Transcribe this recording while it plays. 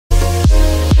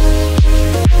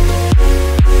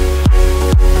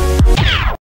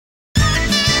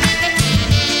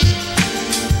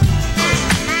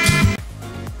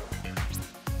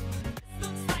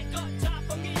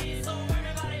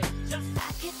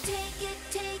take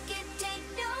it, take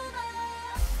no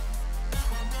more.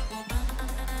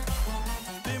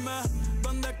 Dime,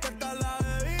 ¿dónde es que está la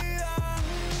bebida?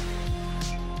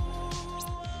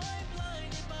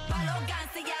 Pa' los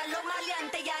ganses ya, los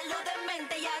maleantes ya, los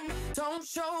dementes ya. Don't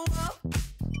show up,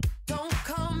 don't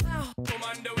come out. Come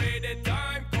on the way the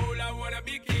time cold, I wanna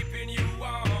be keeping you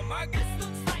warm. I guess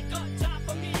Looks like a job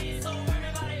for me, so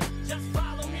everybody just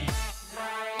follow me.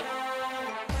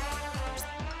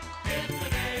 in the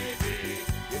Navy.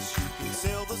 Yes, you can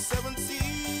sail the seven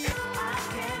seas. I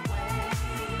can't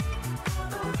wait for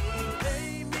the week.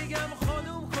 Hey, میگم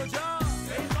خانوم کجا؟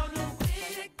 Hey خانوم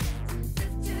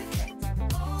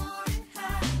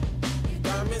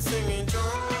Got me singing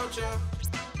Georgia.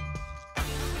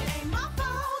 Ain't my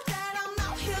fault that I'm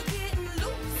out here getting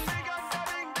loose.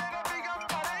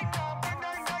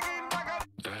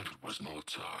 That was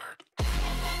Mozart.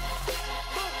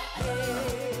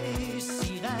 Hey,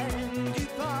 sirène du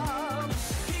port.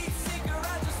 heat seeker,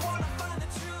 I just wanna find the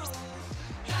truth.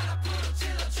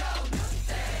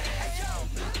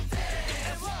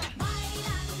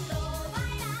 Bailando,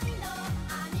 bailando,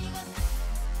 amigos.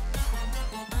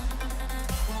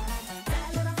 That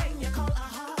little thing you call a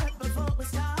heart before we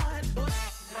start.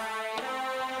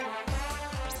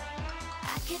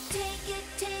 I can take it,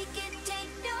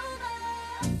 take no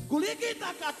more. Kulikita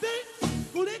kati,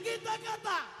 kulikita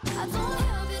kata. I don't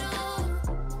have it all.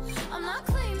 I'm not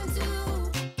claiming to.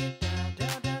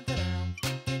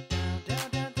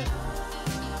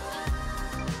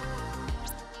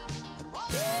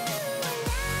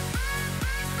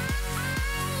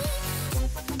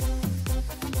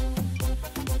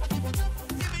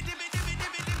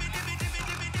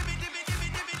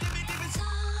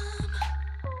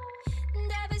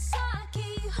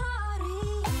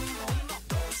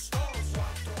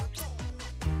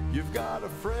 You've got a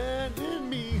friend in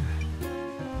me.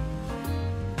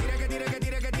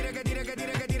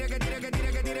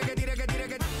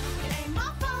 Ain't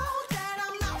my fault that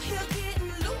I'm out here getting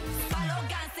loose. Pa' los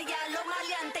ganses ya, los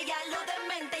maleantes ya, los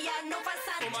dementes ya, no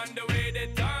pasan. Come on the way the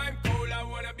time cold, I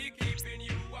wanna be keeping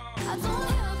you warm. I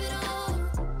don't have it all.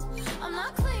 I'm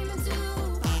not claiming to.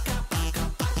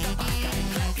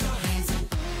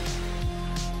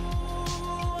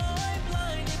 I'm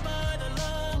blinded by the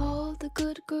love. All the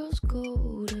good girls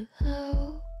go to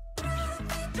hell.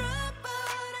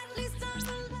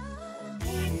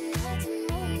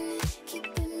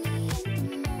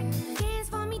 Dance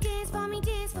for me, dance for me,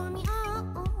 dance for me, oh,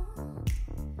 oh.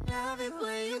 Love it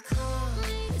when you call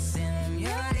me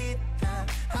señorita.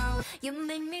 Oh, You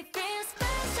make me feel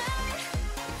special.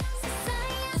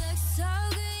 You look so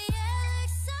good, yeah,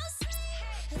 look so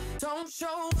sweet. don't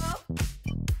show up,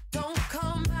 don't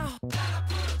come out.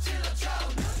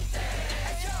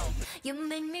 You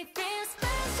make me feel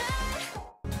special.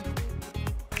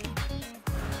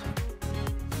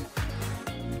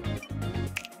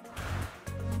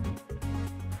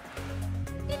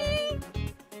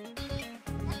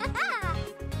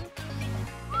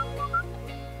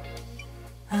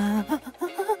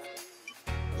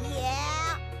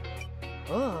 Yeah.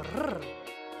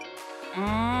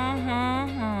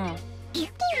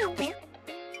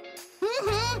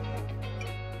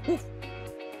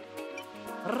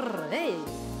 Hey,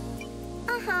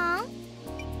 Uh-huh.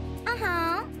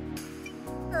 Uh-huh.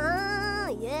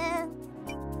 Yeah.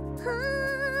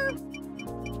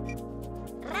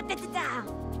 Repetita.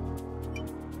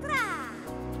 Tra.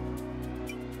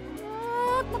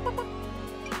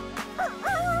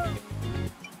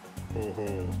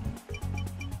 Oh,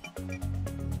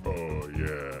 oh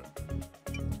yeah.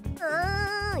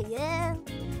 Yeah.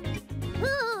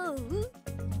 Woo.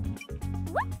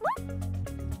 Whoop, whoop.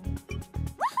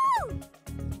 Woohoo!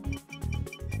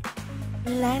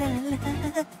 la la la.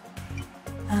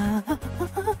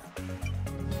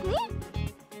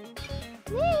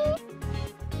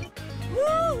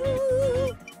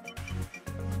 Woo!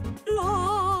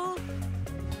 La.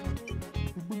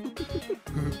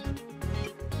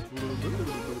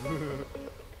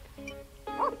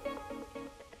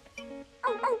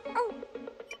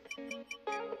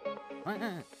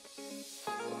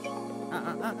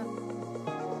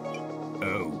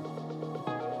 Oh.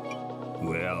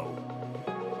 Well.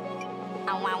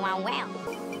 Oh, wow, wow, wow.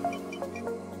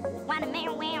 What a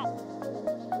man, wow.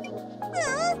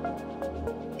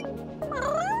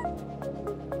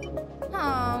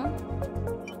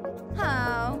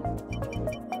 How?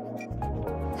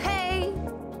 Hey.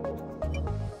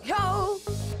 Yo.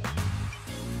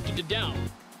 Get it down.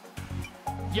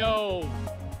 Yo.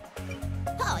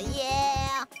 Oh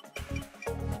yeah.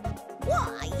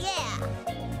 Whoa, yeah.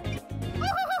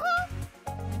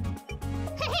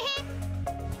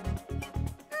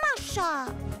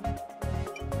 Sasha.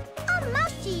 I'm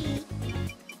Mashi.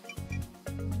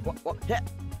 What? Yeah.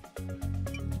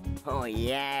 Oh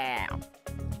yeah.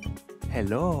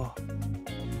 Hello.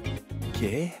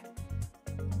 ¿Qué?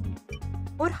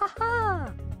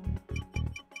 Urhaha.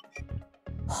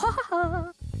 Ha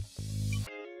ha.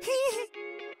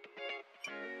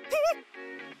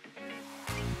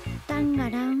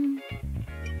 Tangarang.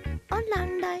 On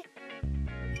lang đây.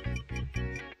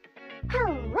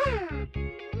 Oh wow.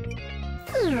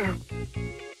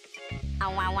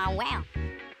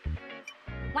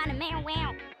 What a man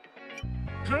wow.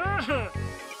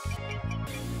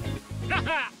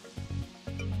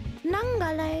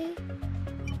 Nangalay.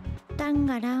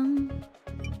 Tangarang.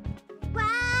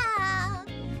 Wow.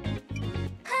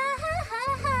 Ha ha ha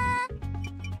ha.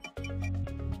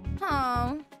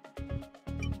 Oh.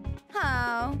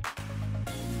 Oh.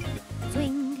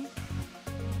 Swing.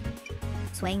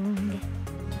 Swing.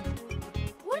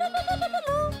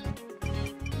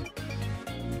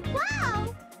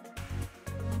 Wow.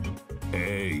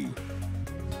 Hey.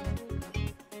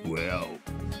 Well.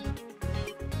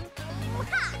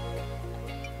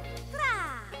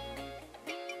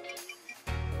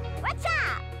 What's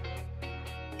up?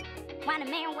 What a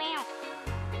man wow.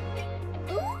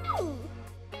 Ooh.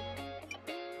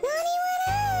 Nani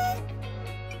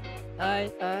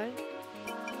Ai.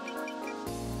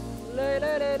 Le.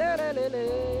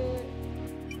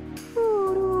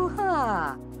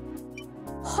 Uruha.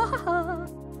 Ha ha.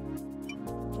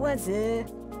 What's it?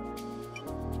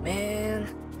 Man.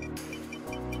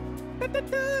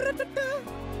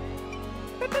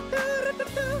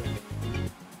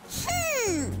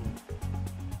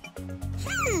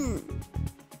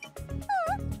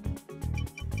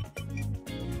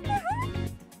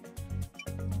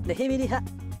 Lehimiliha.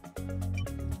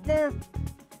 Damn.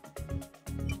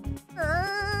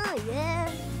 Oh yeah.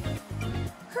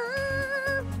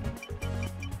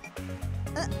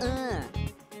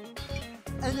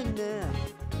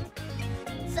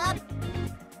 Sup?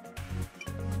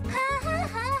 Ha ha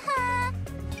ha ha.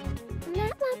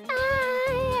 Not my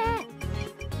eye.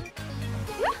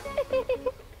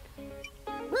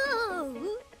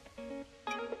 Woo.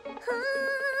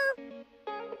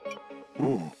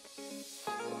 Oh.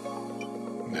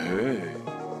 Hey.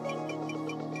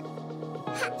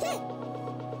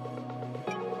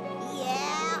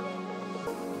 Yeah.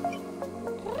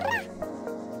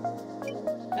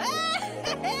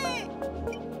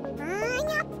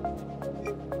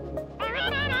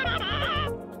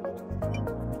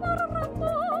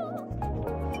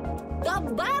 The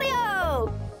barrio.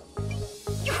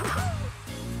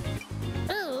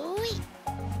 Ooh.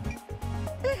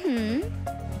 Mhm.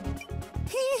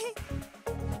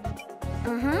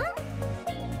 Uh-huh.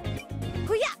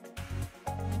 Hoo-ya.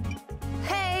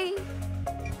 Hey.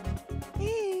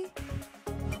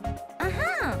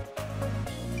 Uh-huh.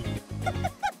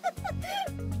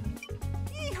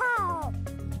 Yeehaw.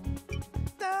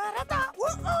 Da-da-da.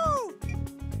 Woo-oo.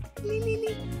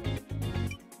 Li-li-li.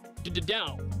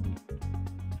 Down.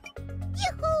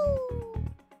 Yoo-hoo.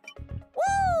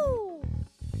 Woo.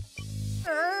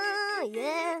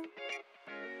 Yeah.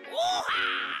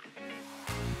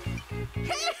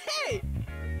 Hey!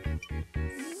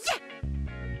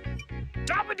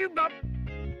 Drop-a-doo-bop.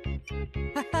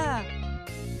 Haha.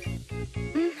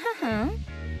 Uh-huh.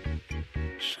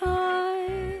 Shy.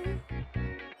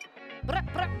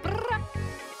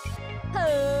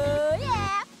 Oh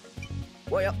yeah.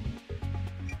 Well.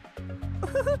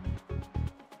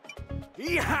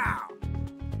 Yeehaw!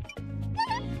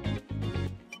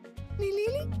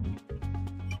 Li-li-li.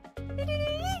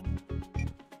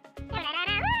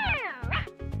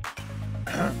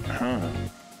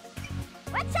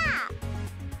 What's up?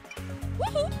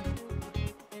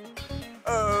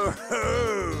 Oh ho!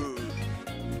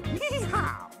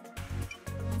 Yeehaw.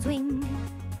 Swing.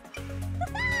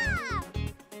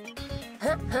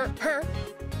 Huh, huh, huh.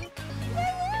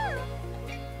 Yeah.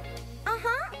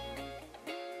 Uh-huh.